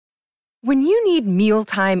When you need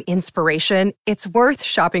mealtime inspiration, it's worth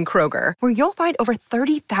shopping Kroger, where you'll find over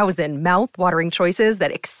 30,000 mouth-watering choices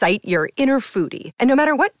that excite your inner foodie. And no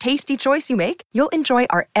matter what tasty choice you make, you'll enjoy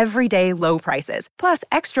our everyday low prices, plus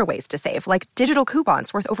extra ways to save, like digital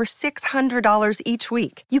coupons worth over $600 each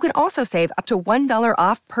week. You can also save up to $1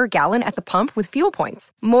 off per gallon at the pump with fuel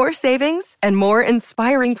points. More savings and more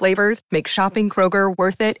inspiring flavors make shopping Kroger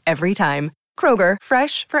worth it every time. Kroger,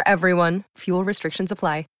 fresh for everyone. Fuel restrictions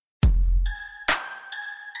apply.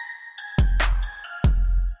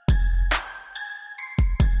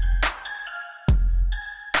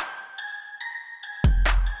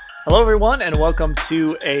 Hello, everyone, and welcome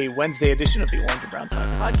to a Wednesday edition of the Orange and Brown Talk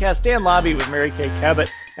podcast. Dan Lobby with Mary Kay Cabot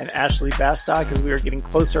and Ashley Bastock as we are getting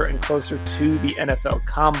closer and closer to the NFL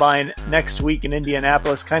Combine next week in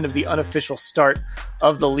Indianapolis, kind of the unofficial start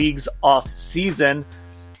of the league's off season.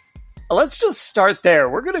 Let's just start there.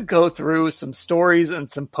 We're going to go through some stories and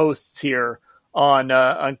some posts here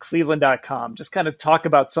on Cleveland.com. Just kind of talk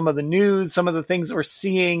about some of the news, some of the things we're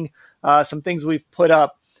seeing, some things we've put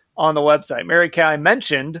up on the website. Mary Kay, I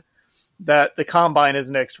mentioned that the Combine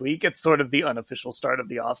is next week. It's sort of the unofficial start of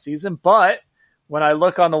the offseason. But when I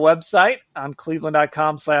look on the website on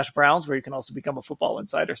cleveland.com/Browns, where you can also become a Football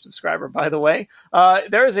Insider subscriber, by the way,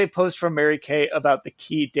 there is a post from Mary Kay about the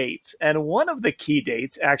key dates. And one of the key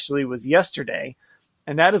dates actually was yesterday.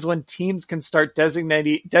 And that is when teams can start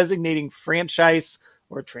designating franchise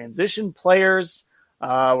or transition players.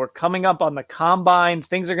 We're coming up on the Combine.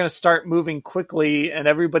 Things are going to start moving quickly, and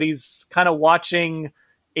everybody's kind of watching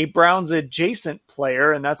a Browns adjacent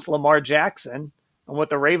player, and that's Lamar Jackson, and what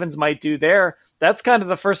the Ravens might do there. That's kind of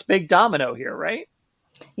the first big domino here, right?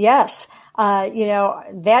 Yes.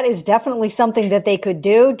 That is definitely something that they could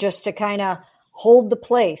do just to kind of hold the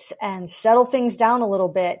place and settle things down a little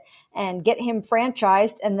bit and get him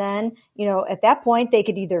franchised. And then, at that point, they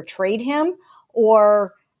could either trade him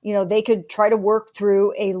or, they could try to work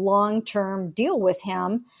through a long-term deal with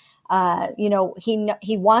him.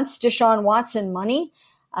 He wants Deshaun Watson money.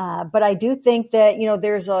 But I do think that,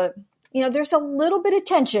 there's a little bit of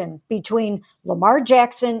tension between Lamar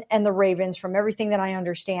Jackson and the Ravens from everything that I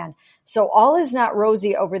understand. So all is not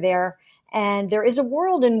rosy over there. And there is a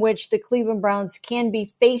world in which the Cleveland Browns can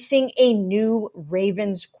be facing a new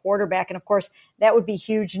Ravens quarterback. And of course, that would be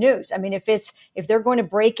huge news. I mean, if they're going to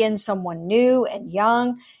break in someone new and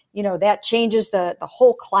young, that changes the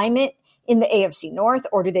whole climate in the AFC North.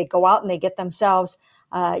 Or do they go out and they get themselves,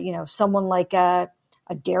 someone like a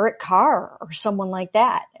Derek Carr or someone like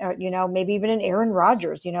that, or, maybe even an Aaron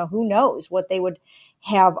Rodgers, who knows what they would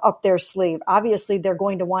have up their sleeve. Obviously, they're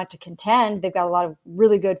going to want to contend. They've got a lot of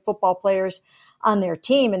really good football players on their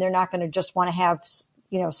team, and they're not going to just want to have,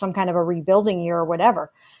 some kind of a rebuilding year or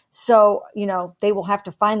whatever. So, they will have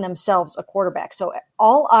to find themselves a quarterback. So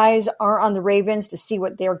all eyes are on the Ravens to see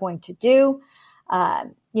what they're going to do.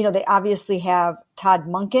 They obviously have Todd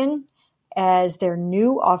Monken as their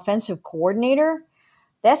new offensive coordinator.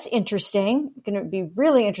 That's interesting. Going to be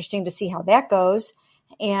really interesting to see how that goes.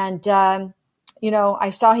 And, I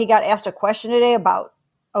saw he got asked a question today about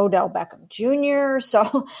Odell Beckham Jr.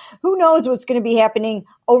 So who knows what's going to be happening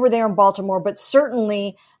over there in Baltimore. But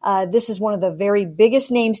certainly this is one of the very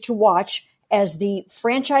biggest names to watch as the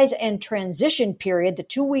franchise and transition period, the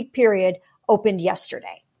 2-week period, opened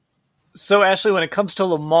yesterday. So, Ashley, when it comes to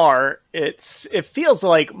Lamar, it feels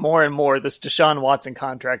like more and more this Deshaun Watson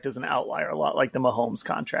contract is an outlier, a lot like the Mahomes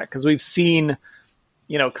contract, because we've seen,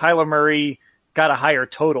 Kyler Murray got a higher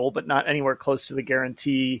total, but not anywhere close to the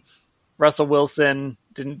guarantee. Russell Wilson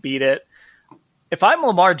didn't beat it. If I'm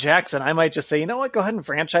Lamar Jackson, I might just say, go ahead and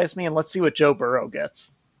franchise me and let's see what Joe Burrow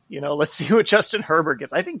gets. Let's see what Justin Herbert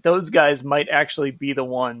gets. I think those guys might actually be the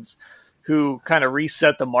ones who kind of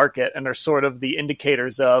reset the market and are sort of the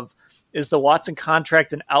indicators of, is the Watson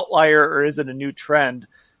contract an outlier or is it a new trend?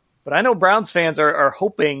 But I know Browns fans are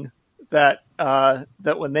hoping that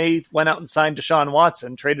when they went out and signed Deshaun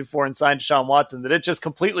Watson, traded for and signed Deshaun Watson, that it just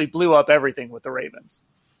completely blew up everything with the Ravens.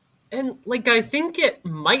 And, I think it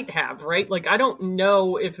might have, right? I don't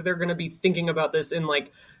know if they're going to be thinking about this in,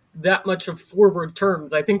 that much of forward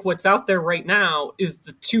terms. I think what's out there right now is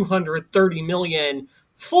the $230 million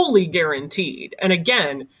fully guaranteed. And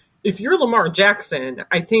again, if you're Lamar Jackson,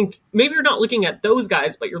 I think maybe you're not looking at those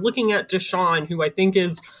guys, but you're looking at Deshaun, who I think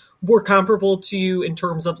is more comparable to you in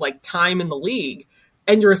terms of time in the league.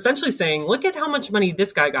 And you're essentially saying, look at how much money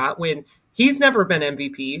this guy got when he's never been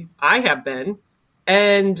MVP. I have been.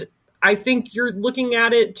 And I think you're looking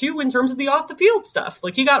at it too in terms of the off the field stuff.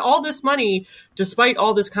 Like, he got all this money despite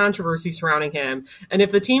all this controversy surrounding him. And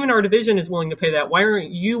if a team in our division is willing to pay that, why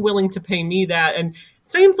aren't you willing to pay me that? And it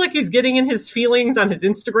seems like he's getting in his feelings on his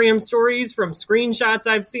Instagram stories from screenshots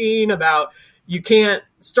I've seen about you can't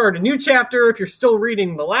start a new chapter if you're still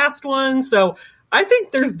reading the last one. So I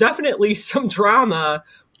think there's definitely some drama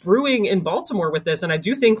brewing in Baltimore with this. And I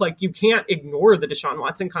do think, like, you can't ignore the Deshaun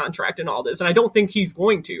Watson contract and all this. And I don't think he's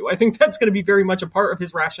going to. I think that's going to be very much a part of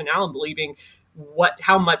his rationale in believing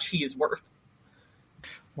how much he is worth.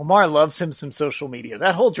 Lamar loves him some social media.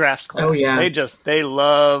 That whole drafts class, oh, yeah. they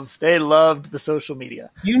loved the social media.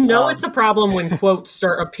 It's a problem when quotes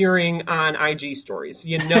start appearing on IG stories.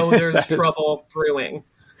 There's trouble brewing.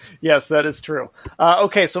 Yes, that is true.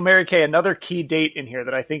 Okay, so Mary Kay, another key date in here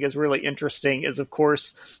that I think is really interesting is, of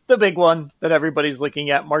course, the big one that everybody's looking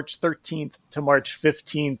at, March 13th to March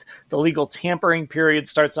 15th. The legal tampering period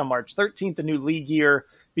starts on March 13th. The new league year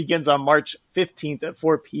begins on March 15th at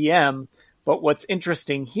 4 p.m. But what's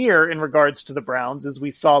interesting here in regards to the Browns is we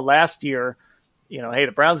saw last year, hey,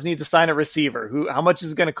 the Browns need to sign a receiver. How much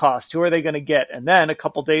is it going to cost? Who are they going to get? And then a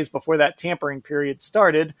couple days before that tampering period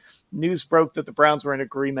started, news broke that the Browns were in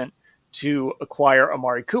agreement to acquire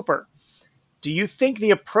Amari Cooper. Do you think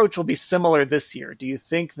the approach will be similar this year? Do you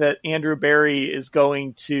think that Andrew Berry is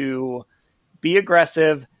going to be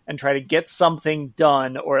aggressive and try to get something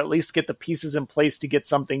done, or at least get the pieces in place to get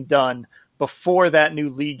something done before that new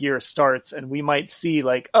league year starts, and we might see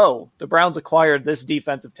the Browns acquired this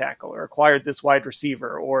defensive tackle or acquired this wide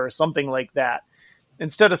receiver or something like that,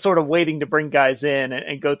 instead of sort of waiting to bring guys in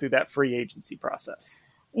and go through that free agency process?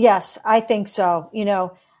 Yes, I think so.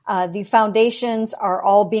 The foundations are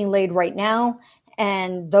all being laid right now,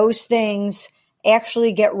 and those things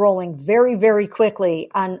actually get rolling very, very quickly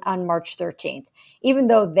on March 13th. Even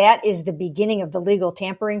though that is the beginning of the legal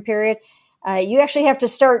tampering period, you actually have to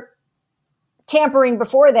start tampering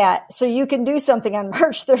before that so you can do something on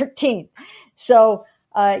March 13th. So,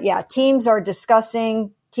 teams are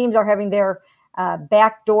discussing, teams are having their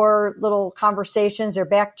backdoor little conversations, their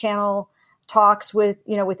back channel talks with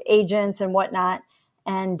agents and whatnot.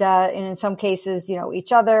 And in some cases,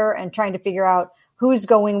 each other, and trying to figure out who's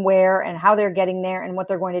going where and how they're getting there and what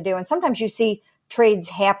they're going to do. And sometimes you see trades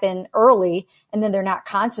happen early and then they're not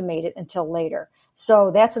consummated until later.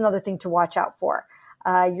 So that's another thing to watch out for.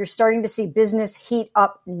 You're starting to see business heat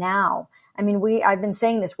up now. I mean, I've been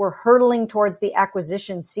saying this, we're hurtling towards the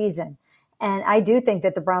acquisition season. And I do think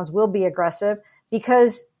that the Browns will be aggressive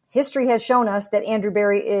because history has shown us that Andrew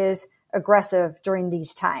Berry is aggressive during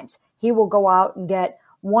these times. He will go out and get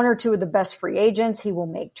one or two of the best free agents. He will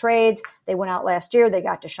make trades. They went out last year. They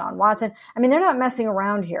got Deshaun Watson. I mean, they're not messing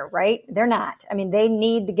around here, right? They're not. I mean, they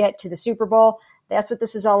need to get to the Super Bowl. That's what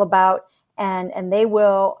this is all about. And they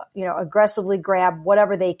will, aggressively grab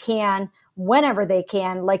whatever they can, whenever they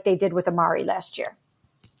can, like they did with Amari last year.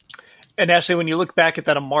 And Ashley, when you look back at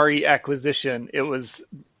that Amari acquisition, it was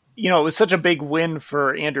such a big win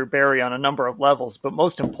for Andrew Berry on a number of levels. But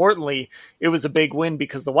most importantly, it was a big win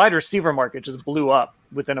because the wide receiver market just blew up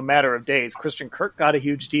within a matter of days. Christian Kirk got a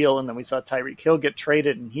huge deal, and then we saw Tyreek Hill get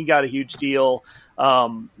traded, and he got a huge deal.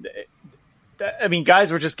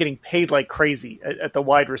 Guys were just getting paid like crazy at the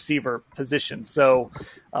wide receiver position. So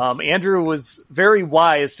Andrew was very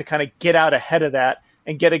wise to kind of get out ahead of that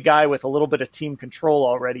and get a guy with a little bit of team control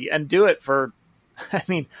already and do it for,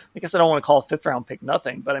 I guess I don't want to call a fifth round pick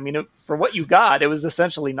nothing, but for what you got, it was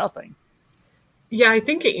essentially nothing. Yeah, I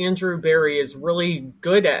think Andrew Berry is really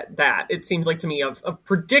good at that, it seems like to me, of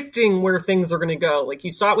predicting where things are going to go. Like,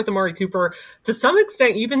 you saw it with Amari Cooper. To some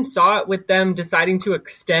extent, you even saw it with them deciding to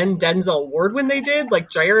extend Denzel Ward when they did. Like,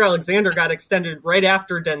 Jair Alexander got extended right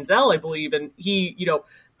after Denzel, I believe, and he,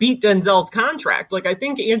 beat Denzel's contract. Like, I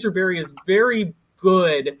think Andrew Berry is very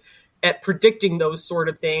good at predicting those sort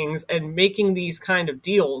of things and making these kind of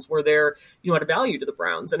deals where they're, at a value to the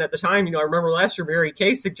Browns. And at the time, I remember last year, Mary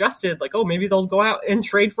Kay suggested maybe they'll go out and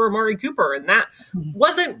trade for Amari Cooper. And that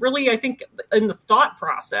wasn't really, I think, in the thought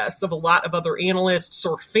process of a lot of other analysts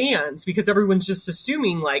or fans, because everyone's just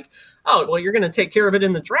assuming you're going to take care of it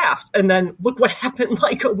in the draft. And then look what happened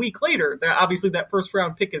a week later. Obviously that first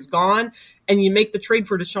round pick is gone and you make the trade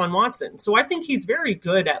for Deshaun Watson. So I think he's very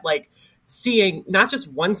good at seeing not just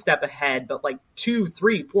one step ahead, but 2,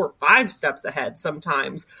 3, 4, 5 steps ahead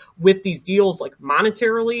sometimes with these deals,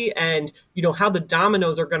 monetarily, and, how the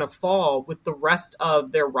dominoes are going to fall with the rest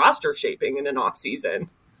of their roster shaping in an off season.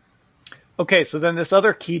 Okay, so then this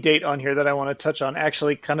other key date on here that I want to touch on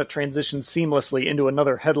actually kind of transitions seamlessly into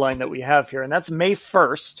another headline that we have here, and that's May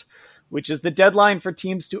 1st, which is the deadline for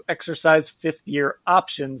teams to exercise fifth-year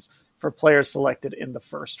options for players selected in the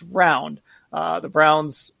first round. The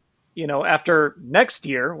Browns, after next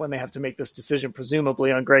year, when they have to make this decision,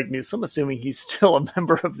 presumably on Greg Newsome, assuming he's still a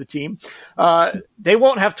member of the team, they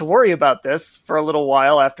won't have to worry about this for a little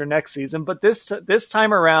while after next season. But this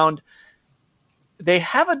time around, they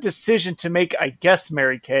have a decision to make, I guess,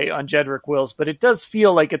 Mary Kay, on Jedrick Wills, but it does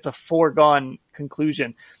feel like it's a foregone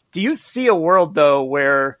conclusion. Do you see a world, though,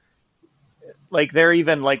 where they're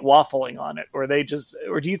even waffling on it, or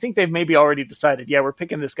do you think they've maybe already decided, yeah, we're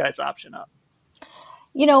picking this guy's option up?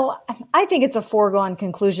 I think it's a foregone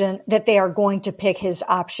conclusion that they are going to pick his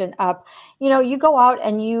option up. You go out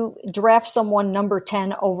and you draft someone number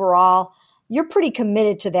 10 overall, you're pretty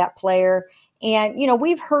committed to that player. And,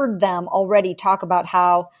 we've heard them already talk about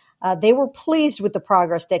how they were pleased with the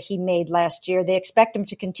progress that he made last year. They expect him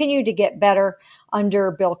to continue to get better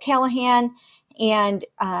under Bill Callahan. And,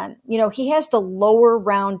 he has the lower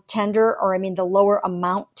round tender, the lower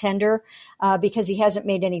amount tender, because he hasn't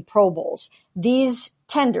made any Pro Bowls. These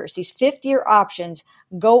tenders, these fifth-year options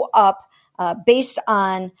go up based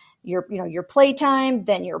on your play time,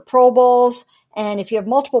 then your Pro Bowls. And if you have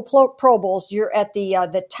multiple Pro Bowls, you're at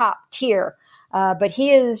the top tier. But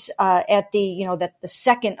he is at the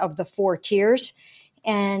second of the four tiers,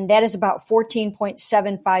 and that is about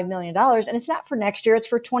 $14.75 million. And it's not for next year; it's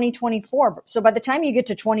for 2024. So by the time you get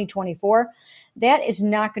to 2024, that is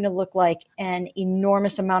not going to look like an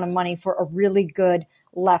enormous amount of money for a really good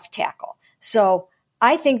left tackle. So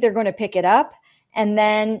I think they're going to pick it up, and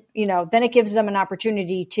then it gives them an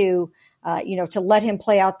opportunity to let him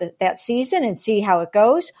play out that season and see how it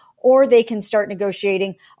goes. Or they can start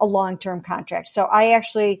negotiating a long-term contract. So I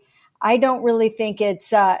don't really think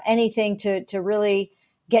it's anything to really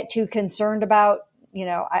get too concerned about.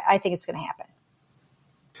 I think it's going to happen.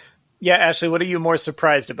 Yeah, Ashley, what are you more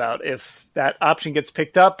surprised about? If that option gets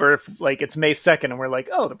picked up, or if it's May 2nd and we're like,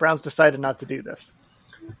 oh, the Browns decided not to do this?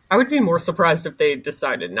 I would be more surprised if they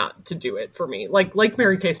decided not to do it for me. Like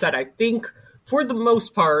Mary Kay said, I think for the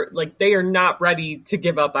most part, they are not ready to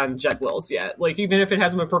give up on Jed Wills yet. Even if it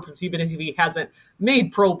hasn't been perfect, even if he hasn't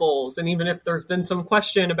made Pro Bowls, and even if there's been some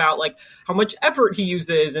question about how much effort he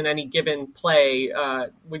uses in any given play,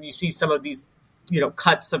 when you see some of these,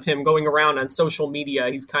 cuts of him going around on social media,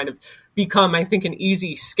 he's kind of become, I think, an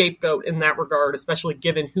easy scapegoat in that regard, especially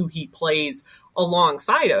given who he plays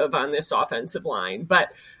alongside of on this offensive line. But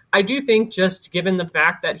I do think, just given the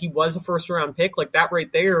fact that he was a first round pick, that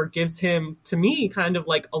right there gives him, to me, kind of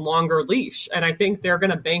a longer leash. And I think they're going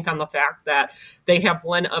to bank on the fact that they have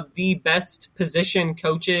one of the best position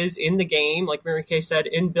coaches in the game, like Mary Kay said,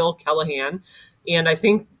 in Bill Callahan. And I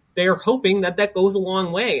think they're hoping that goes a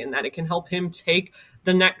long way and that it can help him take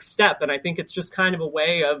the next step. And I think it's just kind of a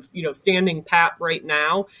way of, standing pat right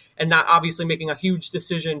now and not obviously making a huge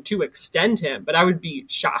decision to extend him. But I would be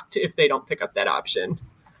shocked if they don't pick up that option.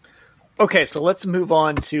 Okay, so let's move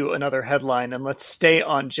on to another headline, and let's stay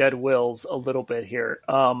on Jed Wills a little bit here.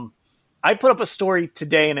 I put up a story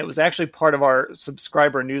today, and it was actually part of our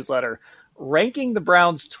subscriber newsletter, ranking the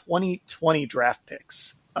Browns' 2020 draft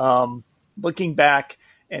picks. Looking back,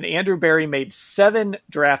 and Andrew Berry made 7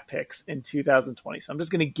 draft picks in 2020. So I'm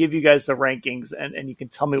just going to give you guys the rankings, and you can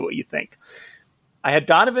tell me what you think. I had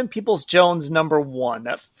Donovan Peoples-Jones number 1.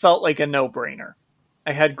 That felt like a no-brainer.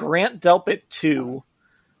 I had Grant Delpit 2.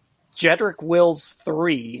 Jedrick Wills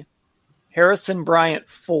 3, Harrison Bryant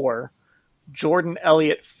 4, Jordan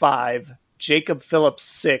Elliott 5, Jacob Phillips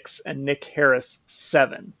 6, and Nick Harris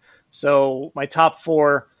 7. So my top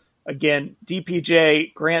 4, again,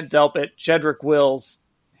 DPJ, Grant Delpit, Jedrick Wills,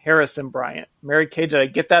 Harrison Bryant. Mary Kay, did I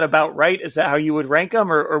get that about right? Is that how you would rank them,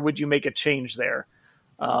 or would you make a change there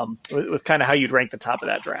with kind of how you'd rank the top of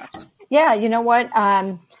that draft? Yeah, you know what?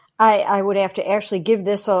 I would have to actually give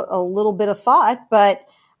this a little bit of thought, but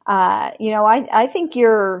I think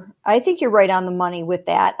you're right on the money with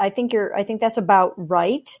that. I think that's about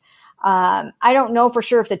right. I don't know for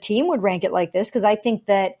sure if the team would rank it like this, because I think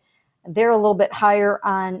that they're a little bit higher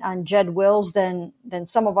on Jed Wills than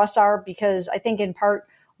some of us are, because I think in part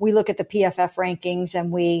we look at the PFF rankings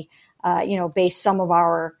and we, base some of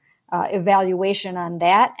our evaluation on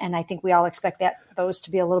that. And I think we all expect those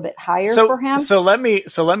to be a little bit higher for him. So let me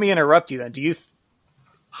interrupt you then. Do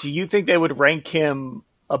you think they would rank him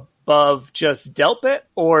above just Delpit,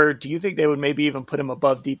 or do you think they would maybe even put him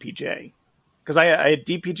above DPJ? Because I had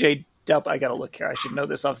DPJ Delpit. I got to look here. I should know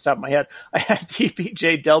this off the top of my head. I had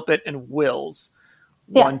DPJ Delpit and Wills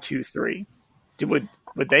 1, 2, 3. Would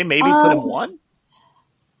they maybe put him 1?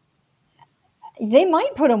 They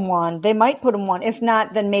might put him 1. If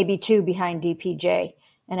not, then maybe 2 behind DPJ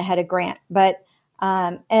and ahead of Grant. But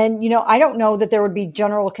And, you know, I don't know that there would be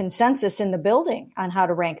general consensus in the building on how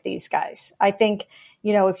to rank these guys. I think,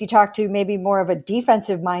 you know, if you talk to maybe more of a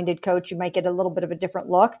defensive minded coach, you might get a little bit of a different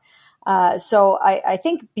look. So I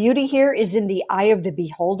think beauty here is in the eye of the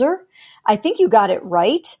beholder. I think you got it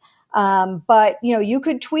right. But, you know, you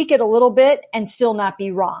could tweak it a little bit and still not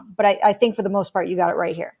be wrong. But I think for the most part, you got it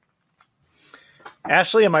right here.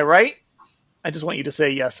 Ashley, am I right? I just want you to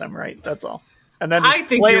say, yes, I'm right. That's all. And then just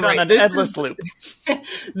play it on an endless loop.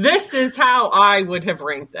 This is how I would have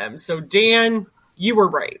ranked them. So, Dan, you were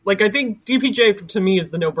right. Like, I think DPJ to me is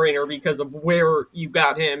the no-brainer because of where you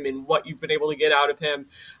got him and what you've been able to get out of him.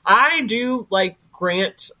 I do like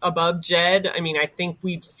Grant above Jed. I mean, I think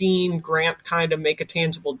we've seen Grant kind of make a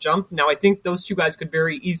tangible jump. Now, I think those two guys could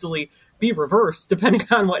very easily be reversed depending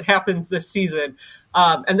on what happens this season.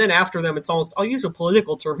 And then after them, it's almost, I'll use a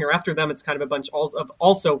political term here. After them, it's kind of a bunch of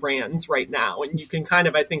also rans right now. And you can kind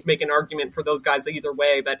of, I think, make an argument for those guys either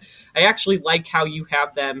way. But I actually like how you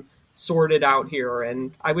have them sorted out here.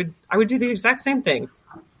 And I would do the exact same thing.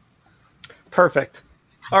 Perfect.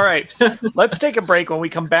 All right. Let's take a break. When we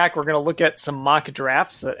come back, we're going to look at some mock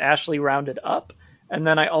drafts that Ashley rounded up. And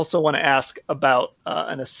then I also want to ask about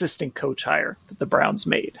an assistant coach hire that the Browns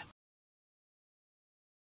made.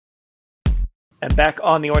 And back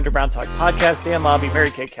on the Orange and Brown Talk podcast, Dan Labbe, Mary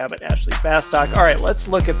Kay Cabot, Ashley Bastock. All right, let's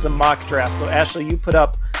look at some mock drafts. So, Ashley, you put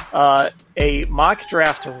up a mock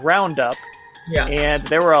draft roundup, yes. And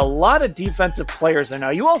there were a lot of defensive players. And now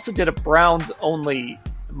you also did a Browns-only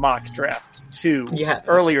mock draft, too, yes.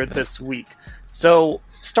 earlier this week. So,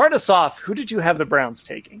 start us off. Who did you have the Browns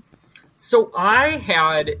taking? So, I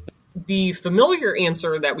had the familiar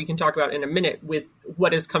answer that we can talk about in a minute with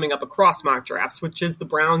what is coming up across mock drafts, which is the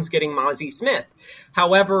Browns getting Mazi Smith.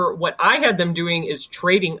 However, what I had them doing is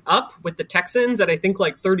trading up with the Texans at I think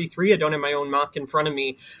like 33. I don't have my own mock in front of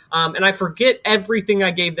me. And I forget everything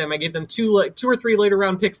I gave them. I gave them two or three later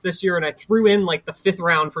round picks this year, and I threw in like the 5th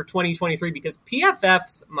round for 2023 because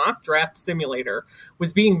PFF's mock draft simulator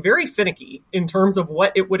was being very finicky in terms of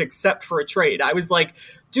what it would accept for a trade. I was like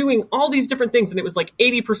doing all these different things, and it was like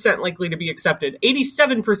 80% likely to be accepted,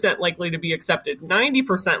 87% likely to be accepted,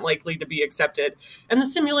 90% likely to be accepted, and the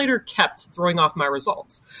simulator kept throwing off my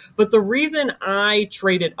results. But the reason I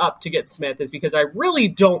traded up to get Smith is because I really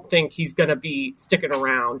don't think he's going to be sticking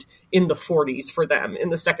around in the 40s for them in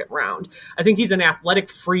the 2nd round. I think he's an athletic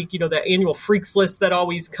freak, you know, the annual freaks list that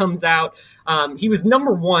always comes out. He was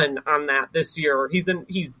number 1 on that this year.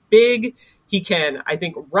 He's big. He can, I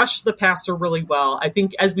think, rush the passer really well. I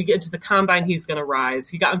think as we get into the combine, he's going to rise.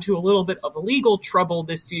 He got into a little bit of legal trouble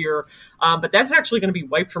this year, but that's actually going to be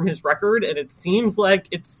wiped from his record, and it seems like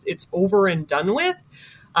it's over and done with.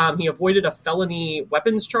 He avoided a felony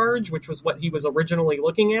weapons charge, which was what he was originally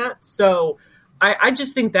looking at. So I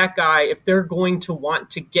just think that guy, if they're going to want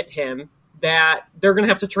to get him, that they're going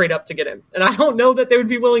to have to trade up to get him. And I don't know that they would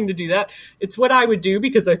be willing to do that. It's what I would do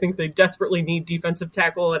because I think they desperately need defensive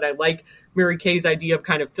tackle. And I like Mary Kay's idea of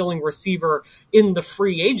kind of filling receiver in the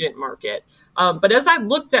free agent market. But as I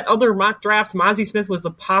looked at other mock drafts, Mazi Smith was the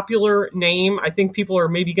popular name. I think people are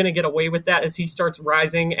maybe going to get away with that as he starts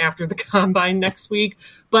rising after the combine next week.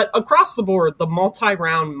 But across the board, the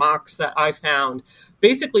multi-round mocks that I found,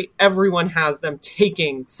 basically everyone has them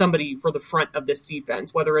taking somebody for the front of this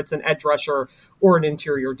defense, whether it's an edge rusher or an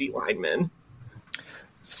interior D lineman.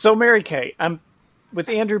 So, Mary Kay, with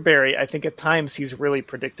Andrew Berry, I think at times he's really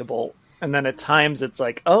predictable. And then at times it's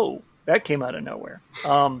like, oh, that came out of nowhere.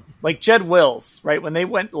 Like Jed Wills, right? When they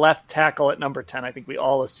went left tackle at number 10, I think we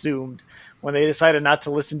all assumed when they decided not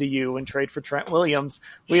to listen to you and trade for Trent Williams,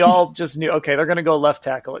 we all just knew, okay, they're going to go left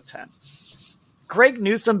tackle at 10. Greg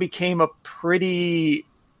Newsome became a pretty,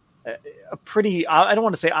 I don't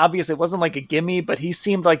want to say obvious. It wasn't like a gimme, but he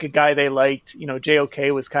seemed like a guy they liked. You know,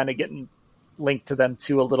 JOK was kind of getting linked to them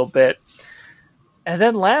too a little bit. And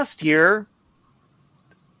then last year,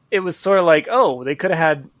 it was sort of like, oh, they could have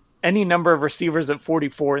had any number of receivers at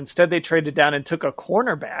 44. Instead, they traded down and took a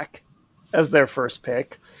cornerback as their first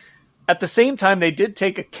pick. At the same time, they did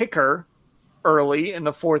take a kicker early in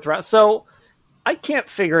the 4th round. So I can't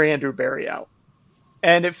figure Andrew Berry out.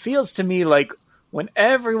 And it feels to me like when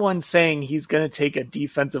everyone's saying he's going to take a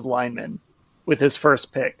defensive lineman with his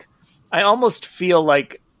first pick, I almost feel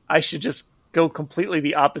like I should just go completely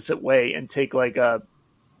the opposite way and take like a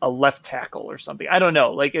left tackle or something. I don't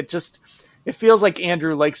know. Like it feels like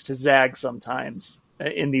Andrew likes to zag sometimes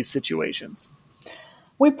in these situations.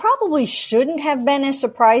 We probably shouldn't have been as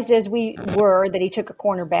surprised as we were that he took a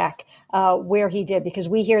cornerback where he did, because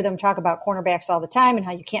we hear them talk about cornerbacks all the time and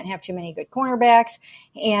how you can't have too many good cornerbacks.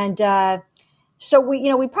 And so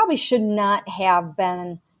we probably should not have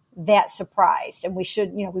been that surprised. And we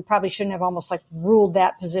should, we probably shouldn't have almost like ruled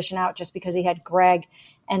that position out just because he had Greg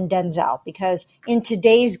and Denzel, because in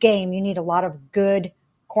today's game, you need a lot of good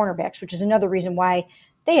cornerbacks, which is another reason why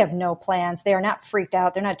they have no plans. They are not freaked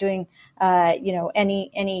out. They're not doing,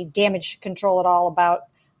 any damage control at all about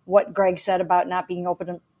what Greg said about not being open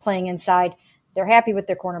and playing inside. They're happy with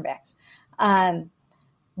their cornerbacks.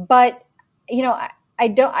 But, I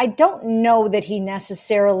don't know that he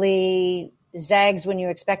necessarily zags when you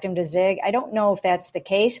expect him to zig. I don't know if that's the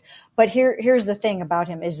case, but here's the thing about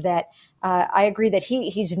him is that I agree that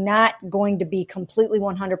he's not going to be completely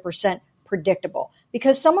 100% predictable,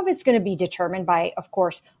 because some of it's going to be determined by, of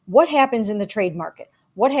course, what happens in the trade market,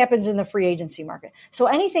 what happens in the free agency market. So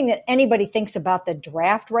anything that anybody thinks about the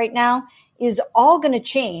draft right now is all going to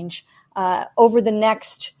change over the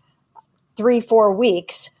next 3-4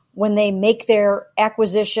 weeks when they make their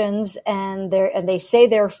acquisitions and they say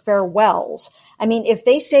their farewells. I mean, if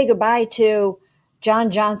they say goodbye to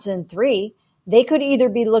John Johnson 3, they could either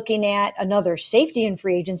be looking at another safety in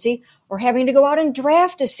free agency or having to go out and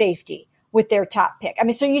draft a safety with their top pick. I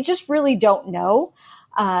mean, so you just really don't know.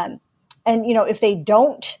 And, if they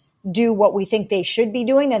don't do what we think they should be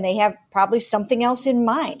doing, then they have probably something else in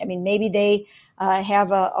mind. I mean, maybe they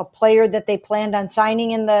have a player that they planned on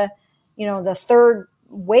signing in the third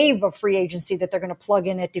wave of free agency that they're going to plug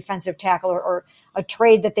in at defensive tackle, or a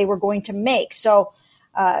trade that they were going to make. So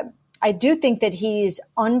I do think that he's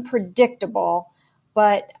unpredictable,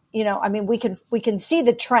 but we can see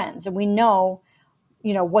the trends and we know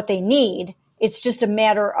what they need. It's just a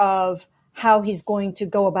matter of how he's going to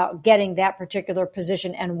go about getting that particular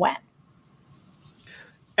position and when.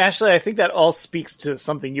 Ashley, I think that all speaks to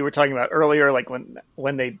something you were talking about earlier, like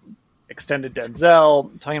when they extended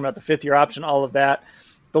Denzel, talking about the 5th-year option, all of that.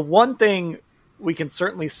 The one thing we can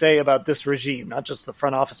certainly say about this regime, not just the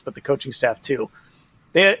front office, but the coaching staff too,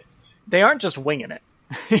 they aren't just winging it.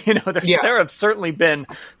 There have certainly been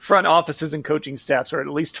front offices and coaching staffs where it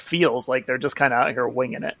at least feels like they're just kind of out here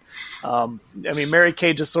winging it. Mary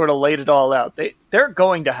Kay just sort of laid it all out. They're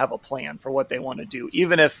going to have a plan for what they want to do,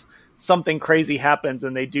 even if something crazy happens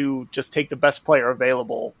and they do just take the best player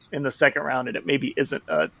available in the second round and it maybe isn't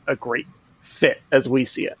a great fit as we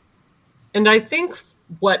see it. And I think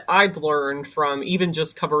what I've learned from even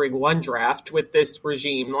just covering one draft with this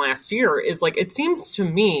regime last year is, like, it seems to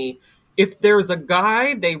me if there's a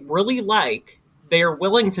guy they really like, they're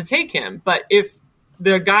willing to take him. But if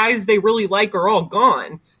the guys they really like are all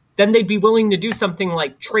gone, then they'd be willing to do something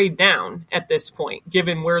like trade down at this point,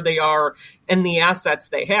 given where they are and the assets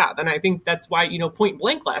they have. And I think that's why, point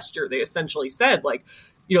blank last year, they essentially said, like,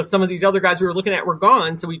 some of these other guys we were looking at were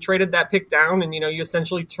gone. So we traded that pick down and, you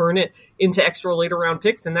essentially turn it into extra later round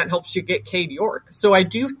picks, and that helps you get Cade York. So I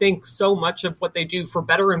do think so much of what they do, for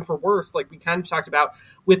better and for worse, like we kind of talked about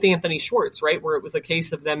with Anthony Schwartz, right, where it was a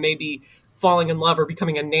case of them maybe falling in love or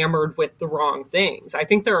becoming enamored with the wrong things. I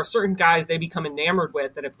think there are certain guys they become enamored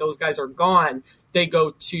with, and if those guys are gone, they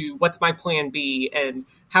go to what's my plan B and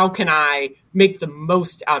how can I make the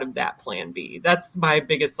most out of that plan B? That's my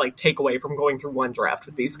biggest takeaway from going through one draft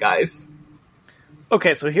with these guys.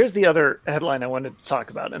 Okay, so here's the other headline I wanted to talk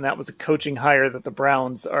about, and that was a coaching hire that the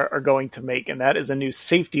Browns are going to make, and that is a new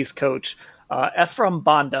safeties coach. Ephraim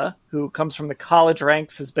Banda, who comes from the college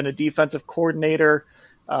ranks, has been a defensive coordinator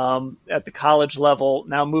at the college level,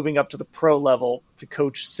 now moving up to the pro level to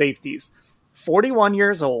coach safeties. 41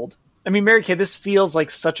 years old. Mary Kay, this feels like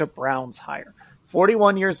such a Browns hire.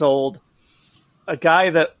 41 years old, a guy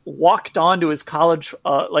that walked onto his college,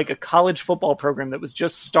 a college football program that was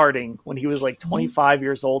just starting when he was 25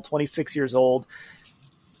 years old, 26 years old,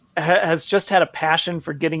 has just had a passion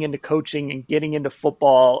for getting into coaching and getting into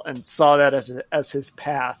football and saw that as his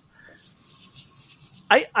path.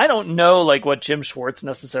 I don't know what Jim Schwartz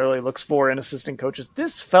necessarily looks for in assistant coaches.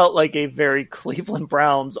 This felt like a very Cleveland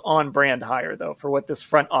Browns on brand hire, though, for what this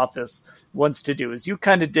front office wants to do. Is you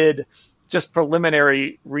kind of did just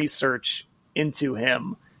preliminary research into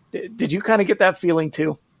him. Did you kind of get that feeling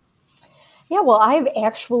too? Yeah, well, I've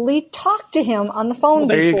actually talked to him on the phone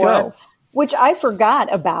before, which I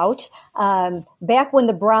forgot about. Back when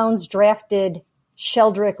the Browns drafted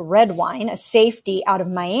Sheldrick Redwine, a safety out of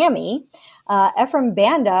Miami, Ephraim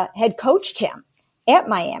Banda had coached him at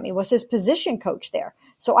Miami, was his position coach there.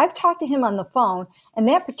 So I've talked to him on the phone, and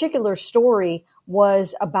that particular story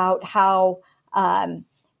was about how Sean,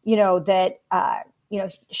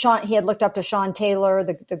 he had looked up to Sean Taylor,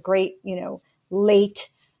 the great, late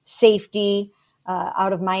safety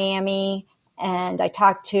out of Miami. And I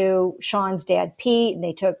talked to Sean's dad, Pete, and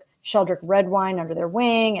they took Sheldrick Redwine under their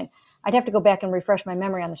wing. And I'd have to go back and refresh my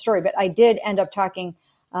memory on the story, but I did end up talking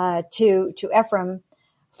to Ephraim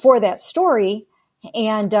for that story.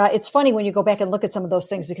 And it's funny when you go back and look at some of those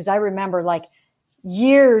things, because I remember like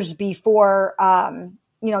years before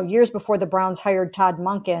the Browns hired Todd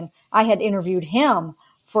Monken, I had interviewed him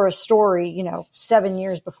for a story, 7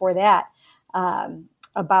 years before that,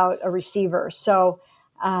 about a receiver. So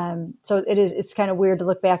it's kind of weird to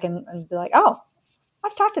look back and be like, oh,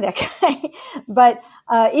 I've talked to that guy. But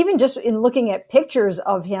even just in looking at pictures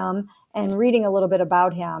of him and reading a little bit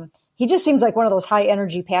about him, he just seems like one of those high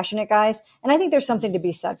energy, passionate guys. And I think there's something to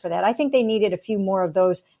be said for that. I think they needed a few more of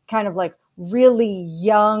those kind of like really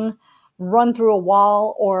young, run through a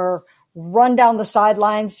wall or run down the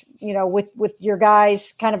sidelines, with your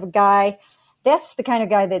guys kind of a guy. That's the kind of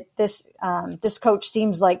guy that this coach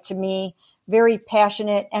seems like to me. Very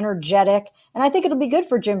passionate, energetic. And I think it'll be good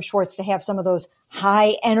for Jim Schwartz to have some of those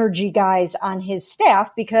high energy guys on his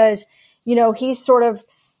staff, because, he's sort of,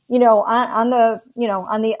 on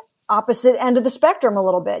the opposite end of the spectrum a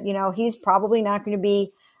little bit. He's probably not going to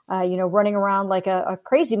be, running around like a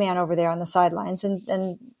crazy man over there on the sidelines.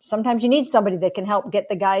 And sometimes you need somebody that can help get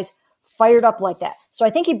the guys fired up like that. So I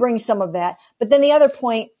think he brings some of that. But then the other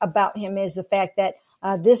point about him is the fact that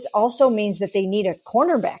this also means that they need a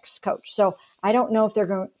cornerbacks coach. So I don't know if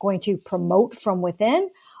they're going to promote from within,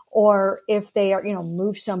 or if they are,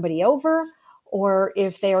 move somebody over, or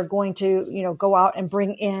if they are going to, go out and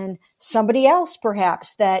bring in somebody else,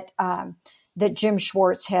 perhaps that Jim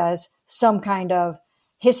Schwartz has some kind of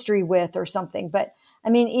history with or something. But I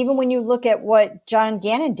mean, even when you look at what John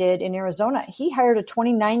Gannon did in Arizona, he hired a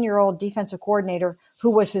 29-year-old defensive coordinator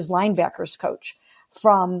who was his linebackers coach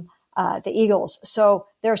from the Eagles. So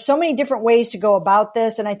there are so many different ways to go about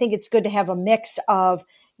this. And I think it's good to have a mix of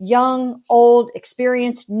young, old,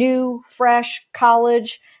 experienced, new, fresh,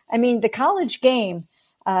 college. I mean, the college game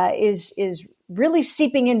is really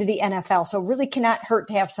seeping into the NFL. So it really cannot hurt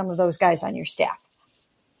to have some of those guys on your staff.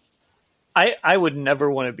 I would never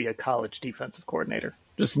want to be a college defensive coordinator.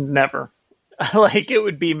 Just never. Like, it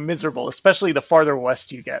would be miserable, especially the farther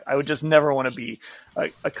west you get. I would just never want to be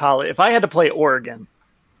a college. If I had to play Oregon,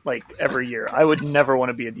 like every year, I would never want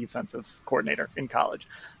to be a defensive coordinator in college.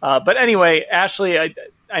 But anyway, Ashley,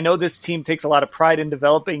 I know this team takes a lot of pride in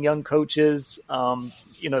developing young coaches.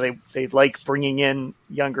 They like bringing in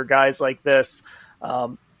younger guys like this.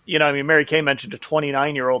 Mary Kay mentioned a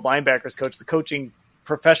 29-year-old linebackers coach. The coaching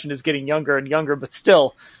profession is getting younger and younger, but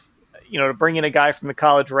still, to bring in a guy from the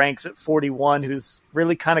college ranks at 41 who's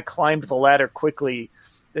really kind of climbed the ladder quickly,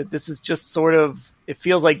 that this is just sort of, it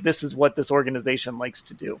feels like this is what this organization likes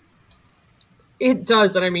to do. It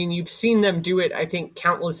does. And I mean, you've seen them do it, I think,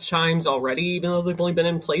 countless times already, even though they've only been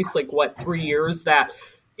in place 3 years, that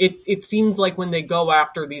it seems like when they go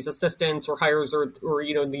after these assistants or hires or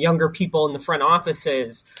the younger people in the front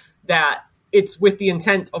offices, that it's with the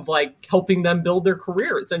intent of helping them build their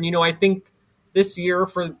careers. And, I think this year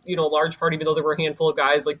for, a large part, even though there were a handful of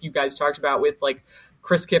guys like you guys talked about with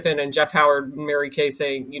Chris Kiffin and Jeff Howard and Mary Kay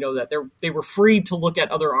saying, that they were free to look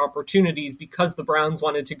at other opportunities because the Browns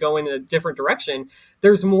wanted to go in a different direction.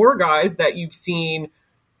 There's more guys that you've seen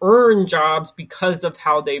earn jobs because of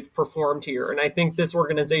how they've performed here. And I think this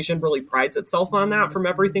organization really prides itself on that from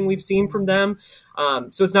everything we've seen from them.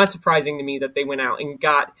 So it's not surprising to me that they went out and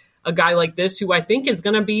got a guy like this, who I think is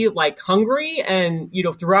going to be hungry and,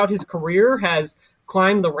 throughout his career has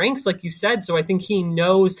climbed the ranks, like you said. So I think he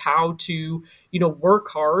knows how to, work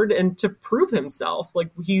hard and to prove himself.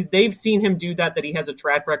 They've seen him do that he has a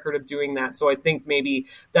track record of doing that. So I think maybe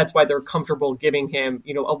that's why they're comfortable giving him,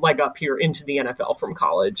 a leg up here into the NFL from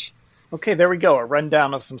college. Okay, there we go. A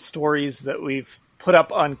rundown of some stories that we've put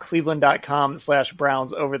up on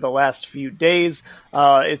cleveland.com/Browns over the last few days.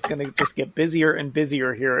 It's going to just get busier and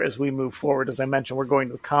busier here as we move forward. As I mentioned, we're going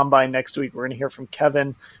to the Combine next week. We're going to hear from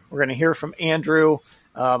Kevin. We're going to hear from Andrew.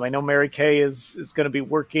 I know Mary Kay is going to be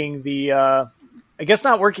working I guess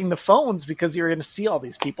not working the phones, because you're going to see all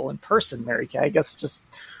these people in person, Mary Kay. I guess just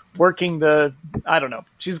working I don't know.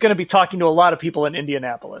 She's going to be talking to a lot of people in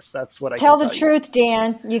Indianapolis. That's what I tell the truth,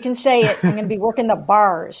 Dan. You can say it. I'm going to be working the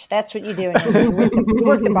bars. That's what you do. You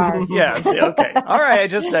work the bars. Yes. Okay. All right. I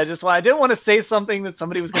didn't want to say something that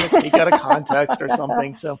somebody was going to take out of context or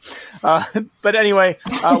something. So, but anyway,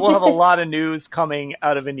 we'll have a lot of news coming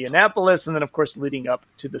out of Indianapolis, and then of course leading up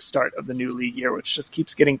to the start of the new league year, which just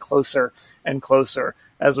keeps getting closer and closer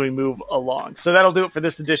as we move along. So that'll do it for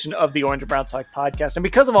this edition of the Orange and Brown Talk podcast. And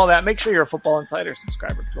because of all that, make sure you're a Football Insider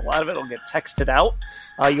subscriber, because a lot of it will get texted out.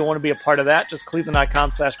 You'll want to be a part of that. Just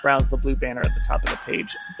cleveland.com/Browns, the blue banner at the top of the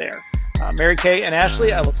page there. Mary Kay and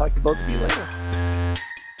Ashley, I will talk to both of you later.